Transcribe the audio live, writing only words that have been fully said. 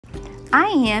I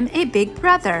am a big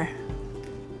brother.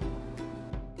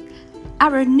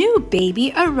 Our new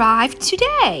baby arrived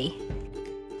today.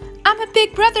 I'm a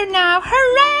big brother now,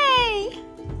 hooray!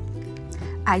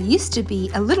 I used to be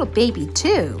a little baby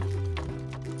too.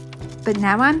 But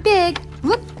now I'm big,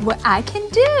 look what I can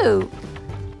do.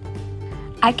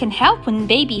 I can help when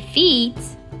baby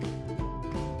feeds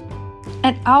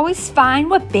and always find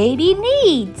what baby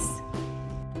needs.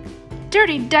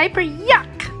 Dirty diaper, yuck!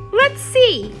 Let's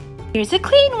see. Here's a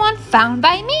clean one found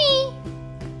by me.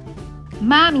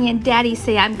 Mommy and Daddy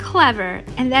say I'm clever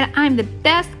and that I'm the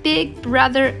best big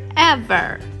brother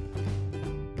ever.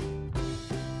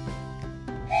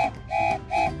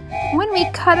 When we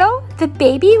cuddle, the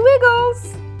baby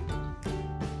wiggles.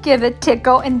 Give a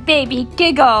tickle and baby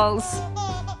giggles.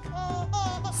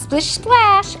 Splish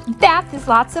splash, bath is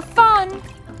lots of fun.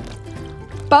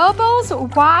 Bubbles,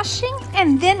 washing,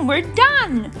 and then we're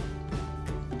done.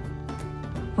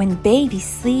 When baby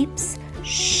sleeps,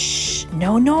 shh,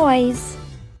 no noise.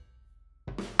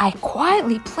 I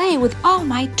quietly play with all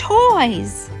my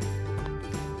toys.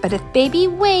 But if baby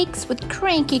wakes with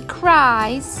cranky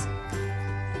cries,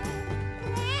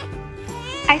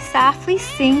 I softly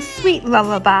sing sweet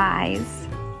lullabies.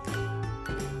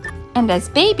 And as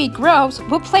baby grows,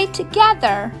 we'll play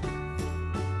together.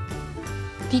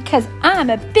 Because I'm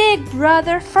a big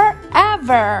brother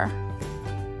forever.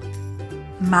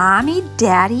 Mommy,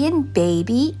 Daddy, and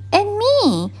baby, and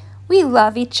me. We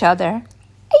love each other.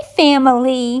 A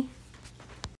family.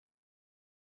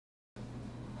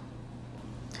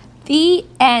 The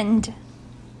end.